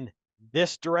indexed in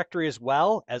this directory as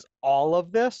well as all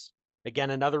of this.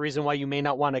 Again, another reason why you may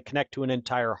not want to connect to an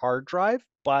entire hard drive,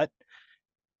 but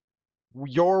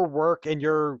your work and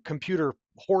your computer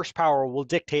horsepower will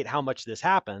dictate how much this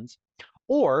happens.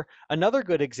 Or another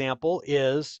good example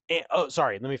is, oh,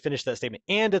 sorry, let me finish that statement.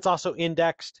 And it's also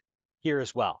indexed here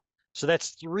as well. So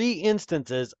that's 3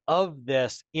 instances of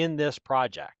this in this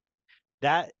project.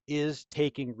 That is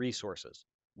taking resources.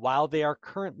 While they are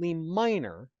currently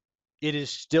minor, it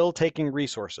is still taking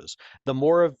resources. The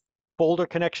more of folder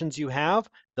connections you have,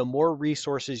 the more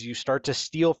resources you start to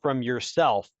steal from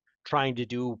yourself trying to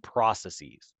do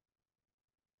processes.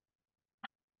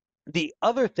 The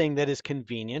other thing that is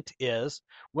convenient is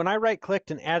when I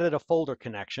right-clicked and added a folder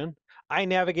connection, I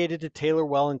navigated to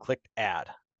Taylor-Well and clicked Add.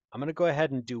 I'm going to go ahead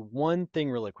and do one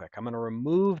thing really quick. I'm going to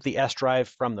remove the S drive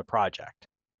from the project.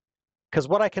 Because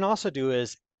what I can also do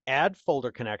is add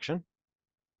folder connection,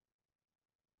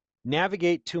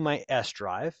 navigate to my S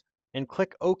drive, and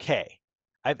click OK.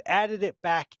 I've added it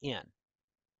back in.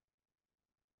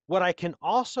 What I can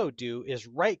also do is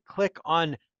right-click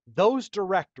on those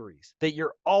directories that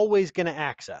you're always going to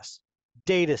access.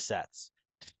 Data sets,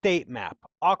 state map,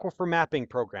 aquifer mapping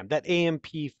program, that AMP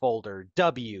folder,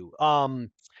 W,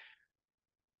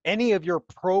 any of your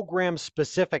program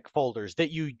specific folders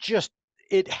that you just,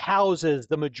 it houses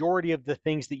the majority of the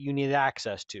things that you need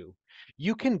access to.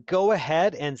 You can go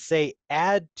ahead and say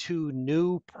add to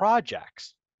new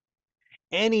projects.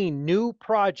 Any new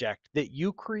project that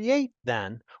you create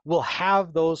then will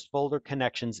have those folder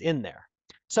connections in there.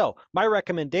 So my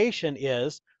recommendation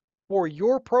is for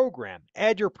your program,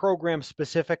 add your program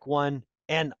specific one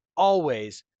and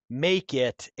always make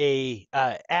it a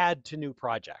add to new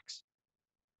projects.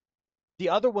 The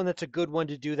other one that's a good one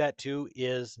to do that to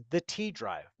is the T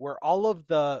drive, where all of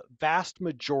the vast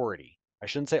majority, I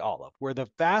shouldn't say all of, where the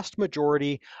vast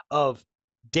majority of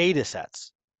data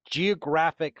sets,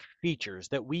 geographic features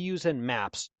that we use in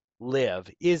maps live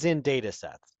is in data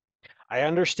sets. I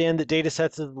understand that data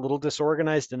sets is a little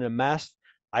disorganized and a mess.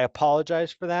 I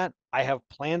apologize for that. I have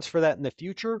plans for that in the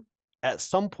future. At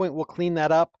some point, we'll clean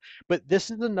that up, but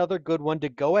this is another good one to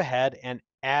go ahead and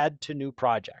add to new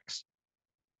projects.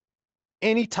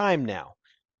 Anytime now,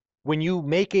 when you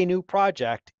make a new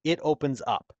project, it opens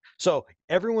up. So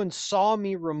everyone saw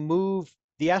me remove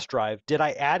the S drive. Did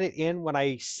I add it in when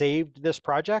I saved this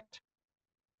project?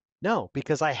 No,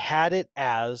 because I had it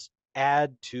as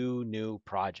add to new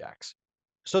projects.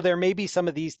 So there may be some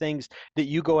of these things that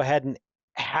you go ahead and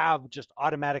have just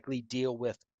automatically deal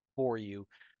with for you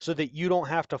so that you don't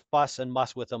have to fuss and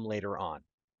muss with them later on.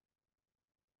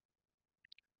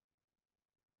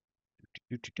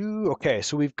 Okay,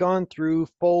 so we've gone through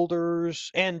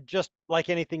folders and just like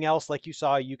anything else, like you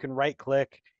saw, you can right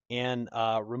click and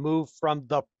remove from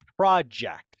the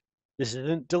project. This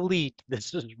isn't delete,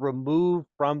 this is remove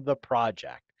from the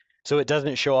project. So it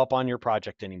doesn't show up on your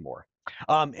project anymore.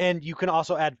 And you can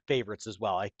also add favorites as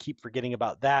well. I keep forgetting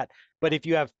about that. But if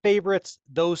you have favorites,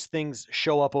 those things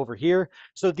show up over here.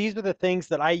 So these are the things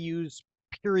that I use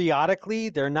periodically.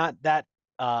 They're not that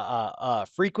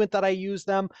frequent that I use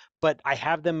them, but I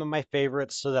have them in my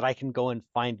favorites so that I can go and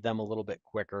find them a little bit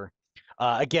quicker.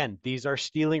 Again, these are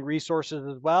stealing resources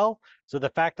as well. So the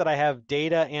fact that I have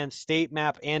data and state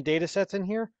map and data sets in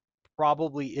here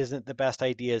probably isn't the best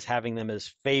idea, is having them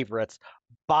as favorites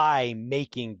by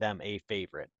making them a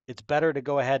favorite. It's better to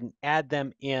go ahead and add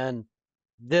them in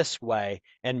this way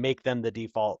and make them the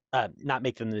default, not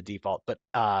make them the default, but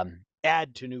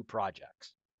add to new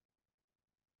projects.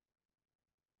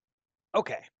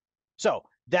 Okay, so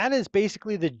that is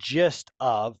basically the gist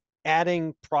of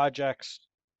adding projects,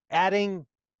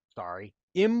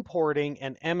 importing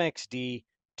an MXD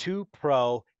to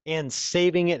Pro and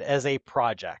saving it as a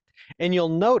project. And you'll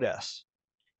notice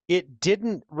it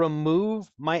didn't remove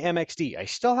my MXD. I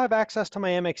still have access to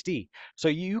my MXD. So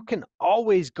you can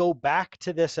always go back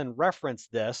to this and reference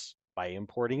this by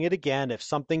importing it again. If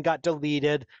something got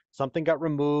deleted, something got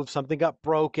removed, something got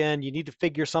broken, you need to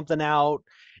figure something out,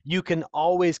 you can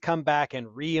always come back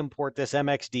and re-import this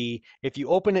MXD. If you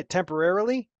open it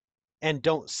temporarily and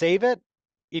don't save it,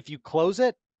 if you close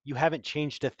it, you haven't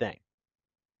changed a thing.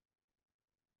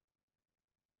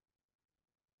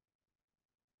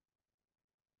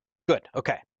 Good,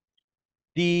 okay.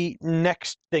 The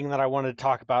next thing that I wanted to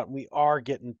talk about, we are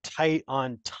getting tight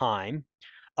on time.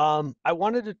 I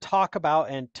wanted to talk about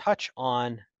and touch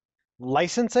on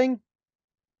licensing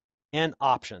and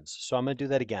options. So I'm going to do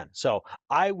that again. So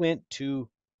I went to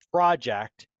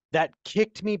project, that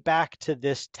kicked me back to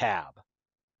this tab.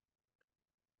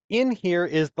 In here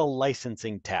is the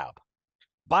licensing tab.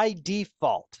 By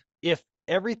default, if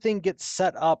everything gets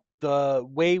set up the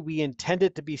way we intend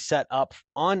it to be set up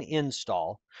on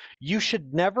install, you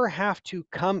should never have to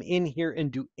come in here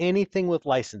and do anything with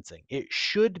licensing. It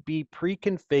should be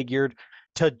pre-configured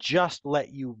to just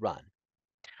let you run.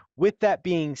 With that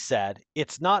being said,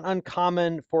 it's not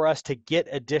uncommon for us to get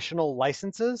additional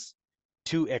licenses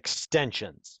to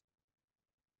extensions.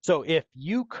 So if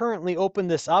you currently open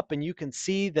this up and you can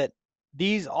see that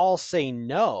these all say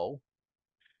no,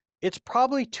 it's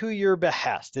probably to your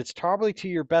behest. It's probably to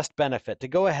your best benefit to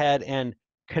go ahead and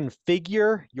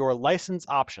configure your license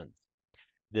options.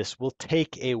 This will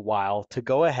take a while to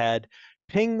go ahead,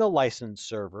 ping the license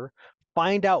server,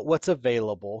 find out what's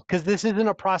available, because this isn't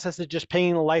a process of just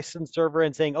pinging the license server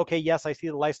and saying, okay, yes, I see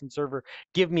the license server,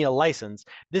 give me a license.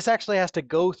 This actually has to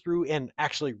go through and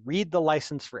actually read the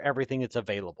license for everything that's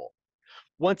available.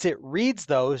 Once it reads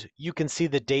those, you can see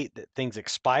the date that things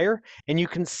expire, and you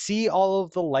can see all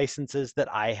of the licenses that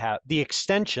I have, the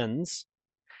extensions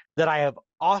that I have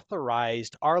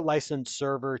authorized our license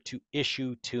server to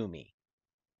issue to me.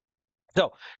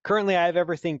 So currently I have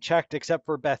everything checked except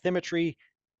for bathymetry.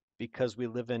 Because we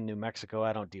live in New Mexico,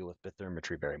 I don't deal with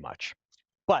bathymetry very much.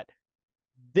 But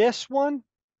this one,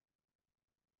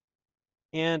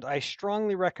 and I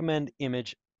strongly recommend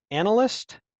image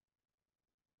analyst.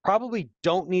 Probably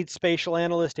don't need spatial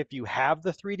analyst if you have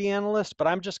the 3D analyst, but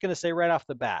I'm just going to say right off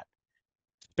the bat,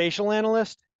 spatial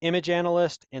analyst, image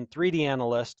analyst, and 3D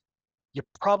analyst, you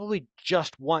probably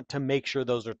just want to make sure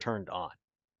those are turned on.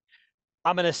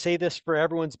 I'm going to say this for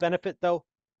everyone's benefit though,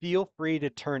 feel free to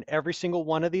turn every single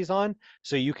one of these on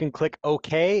so you can click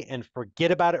OK and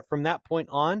forget about it from that point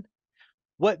on.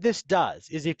 What this does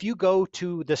is if you go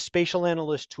to the spatial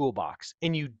analyst toolbox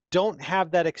and you don't have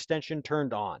that extension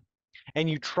turned on and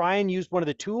you try and use one of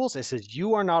the tools, it says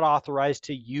you are not authorized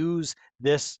to use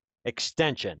this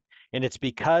extension. And it's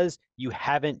because you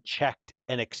haven't checked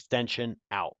an extension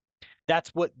out. That's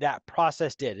what that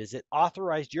process did, is it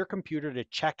authorized your computer to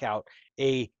check out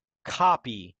a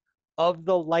copy of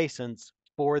the license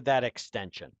for that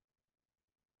extension.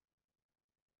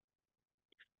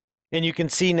 And you can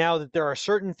see now that there are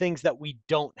certain things that we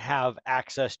don't have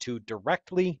access to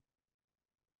directly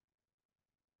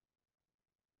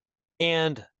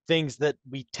and things that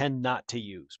we tend not to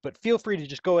use. But feel free to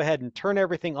just go ahead and turn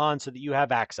everything on so that you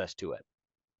have access to it.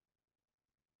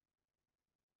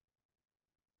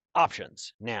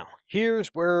 Options. Now, here's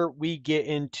where we get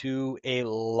into a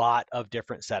lot of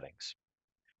different settings.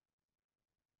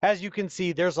 As you can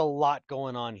see, there's a lot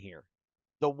going on here.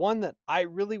 The one that I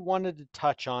really wanted to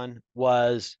touch on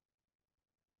was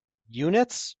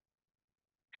units,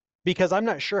 because I'm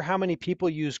not sure how many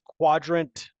people use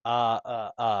quadrant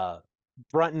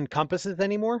Brunton compasses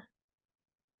anymore.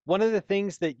 One of the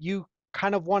things that you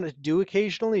kind of want to do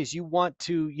occasionally is you want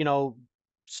to,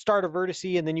 start a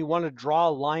vertice and then you want to draw a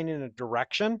line in a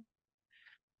direction.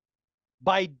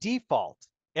 By default,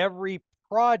 every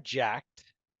project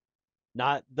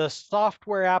not the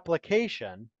software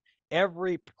application.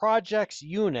 Every project's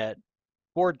unit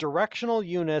for directional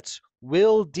units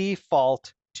will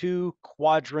default to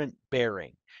quadrant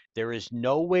bearing. There is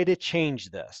no way to change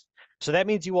this. So that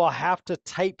means you will have to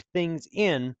type things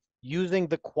in using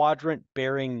the quadrant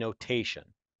bearing notation.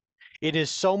 It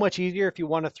is so much easier if you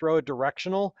want to throw a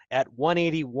directional at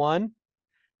 181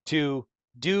 to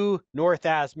do north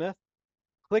azimuth,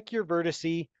 click your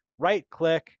vertice, right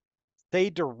click, say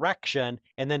direction,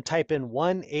 and then type in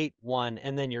 181,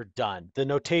 and then you're done. The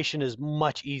notation is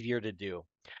much easier to do.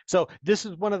 So this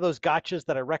is one of those gotchas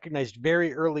that I recognized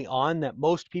very early on, that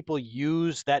most people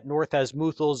use that north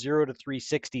azimuthal 0 to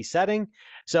 360 setting.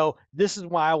 So this is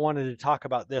why I wanted to talk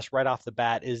about this right off the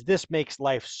bat, is this makes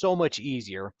life so much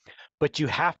easier, but you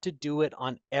have to do it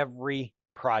on every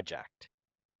project.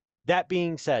 That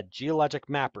being said, geologic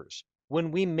mappers,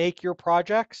 when we make your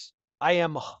projects, I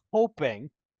am hoping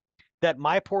that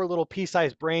my poor little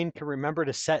pea-sized brain can remember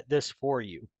to set this for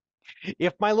you.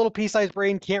 If my little pea-sized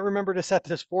brain can't remember to set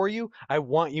this for you, I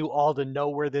want you all to know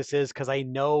where this is, because I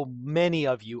know many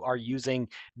of you are using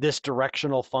this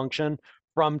directional function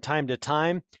from time to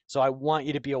time. So I want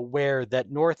you to be aware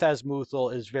that north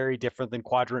azimuthal is very different than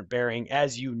quadrant bearing,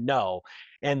 as you know,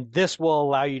 and this will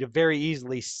allow you to very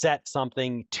easily set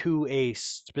something to a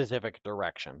specific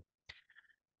direction.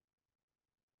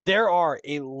 There are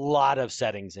a lot of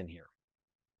settings in here.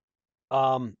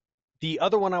 The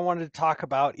other one I wanted to talk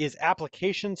about is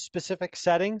application-specific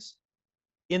settings.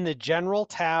 In the General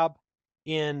tab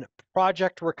in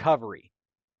Project Recovery,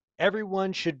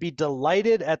 everyone should be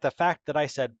delighted at the fact that I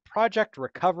said Project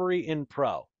Recovery in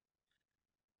Pro.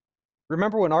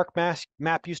 Remember when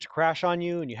ArcMap used to crash on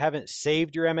you and you haven't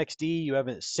saved your MXD, you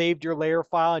haven't saved your layer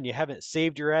file, and you haven't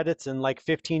saved your edits in like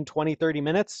 15, 20, 30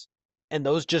 minutes, and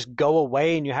those just go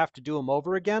away and you have to do them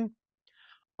over again?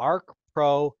 Arc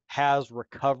Pro has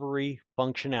recovery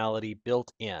functionality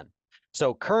built in.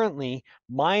 So currently,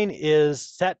 mine is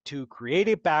set to create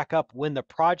a backup when the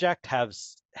project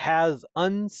has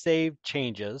unsaved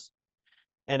changes,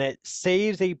 and it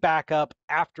saves a backup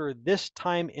after this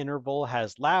time interval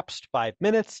has lapsed 5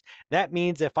 minutes. That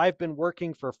means if I've been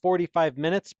working for 45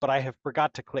 minutes, but I have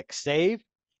forgot to click save,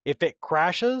 if it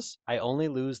crashes, I only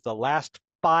lose the last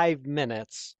 5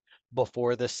 minutes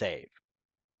before the save.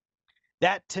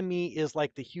 That to me is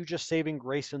like the hugest saving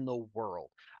grace in the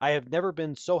world. I have never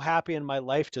been so happy in my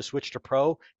life to switch to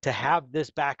Pro, to have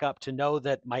this backup, to know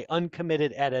that my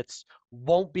uncommitted edits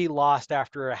won't be lost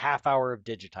after a half hour of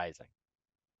digitizing.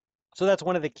 So that's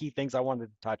one of the key things I wanted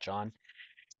to touch on.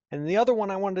 And the other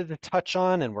one I wanted to touch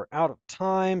on, and we're out of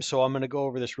time, so I'm going to go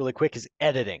over this really quick, is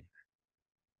editing.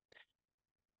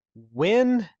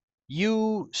 When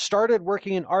you started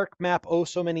working in ArcMap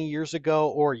so many years ago,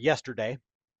 or yesterday,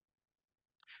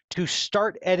 to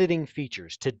start editing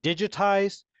features, to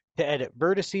digitize, to edit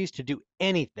vertices, to do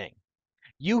anything,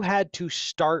 you had to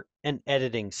start an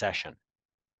editing session.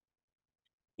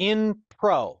 In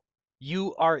Pro,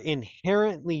 you are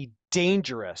inherently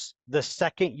dangerous the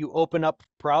second you open up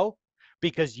Pro,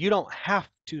 because you don't have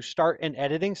to start an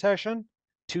editing session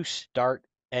to start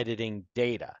editing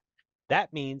data.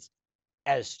 That means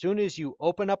as soon as you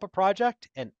open up a project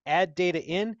and add data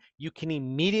in, you can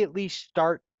immediately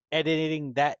start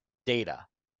editing that data.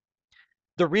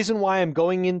 The reason why I'm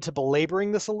going into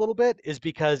belaboring this a little bit is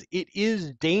because it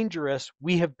is dangerous.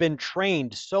 We have been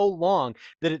trained so long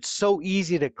that it's so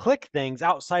easy to click things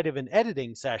outside of an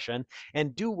editing session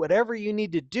and do whatever you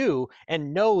need to do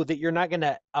and know that you're not going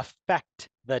to affect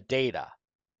the data.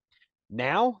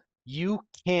 Now you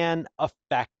can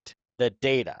affect the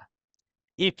data.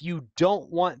 If you don't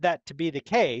want that to be the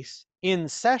case, in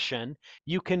session,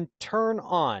 you can turn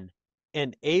on,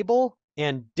 enable,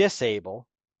 and disable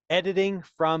editing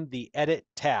from the Edit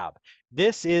tab.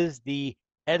 This is the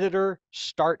Editor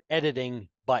Start Editing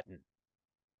button.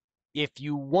 If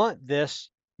you want this,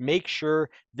 make sure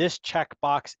this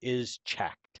checkbox is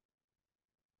checked.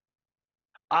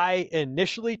 I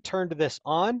initially turned this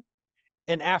on,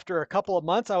 and after a couple of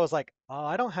months, I was like, oh,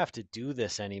 I don't have to do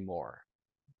this anymore.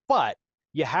 But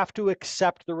you have to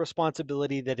accept the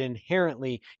responsibility that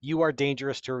inherently you are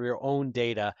dangerous to your own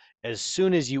data as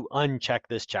soon as you uncheck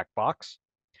this checkbox,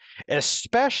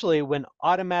 especially when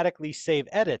automatically save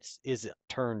edits is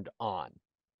turned on.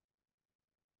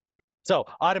 So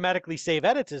automatically save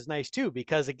edits is nice too,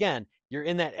 because again, you're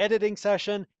in that editing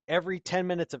session, every 10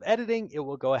 minutes of editing, it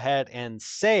will go ahead and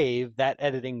save that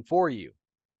editing for you,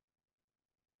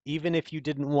 even if you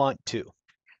didn't want to.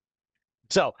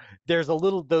 So there's a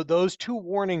little, those two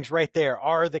warnings right there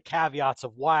are the caveats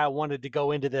of why I wanted to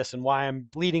go into this and why I'm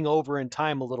bleeding over in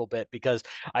time a little bit, because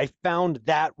I found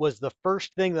that was the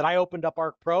first thing that I opened up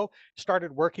Arc Pro,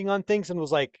 started working on things and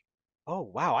was like, oh,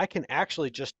 wow, I can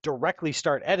actually just directly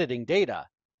start editing data.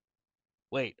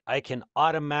 Wait, I can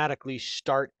automatically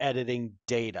start editing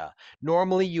data.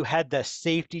 Normally you had the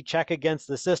safety check against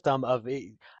the system of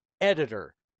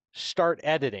editor, start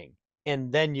editing,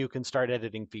 and then you can start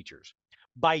editing features.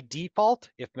 By default,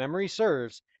 if memory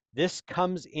serves, this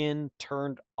comes in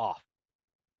turned off.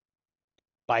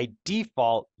 By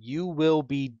default, you will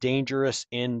be dangerous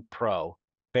in Pro.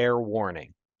 Fair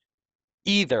warning.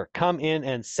 Either come in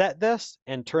and set this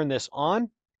and turn this on,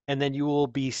 and then you will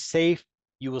be safe.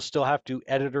 You will still have to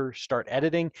editor start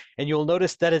editing, and you'll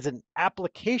notice that is an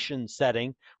application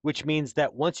setting, which means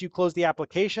that once you close the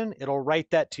application, it'll write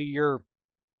that to your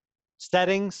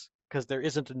settings because there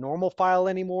isn't a normal file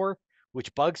anymore,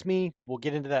 which bugs me. We'll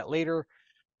get into that later.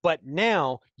 But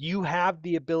now you have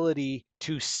the ability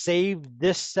to save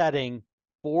this setting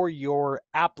for your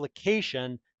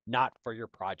application, not for your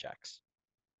projects.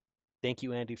 Thank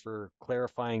you, Andy, for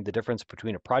clarifying the difference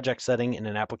between a project setting and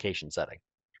an application setting.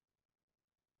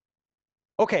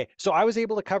 Okay, so I was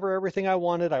able to cover everything I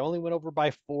wanted. I only went over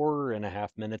by 4.5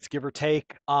 minutes, give or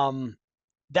take.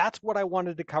 That's what I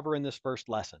wanted to cover in this first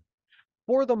lesson.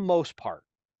 For the most part,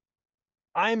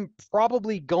 I'm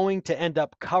probably going to end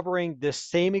up covering this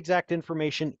same exact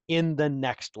information in the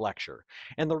next lecture.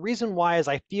 And the reason why is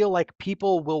I feel like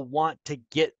people will want to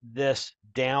get this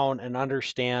down and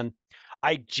understand.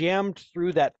 I jammed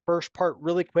through that first part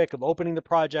really quick of opening the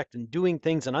project and doing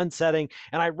things and unsetting,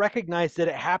 and I recognize that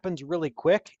it happens really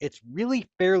quick. It's really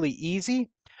fairly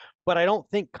easy, but I don't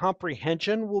think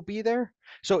comprehension will be there.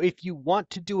 So if you want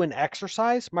to do an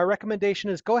exercise, my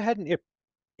recommendation is go ahead and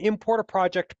import a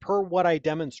project per what I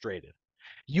demonstrated.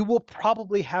 You will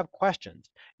probably have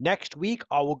questions. Next week,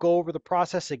 I will go over the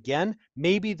process again.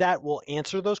 Maybe that will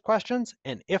answer those questions.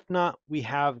 And if not, we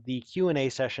have the Q&A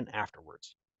session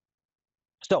afterwards.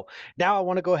 So now I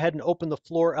want to go ahead and open the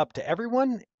floor up to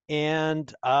everyone.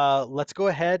 And let's go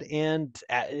ahead and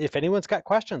if anyone's got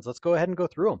questions, let's go ahead and go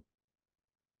through them.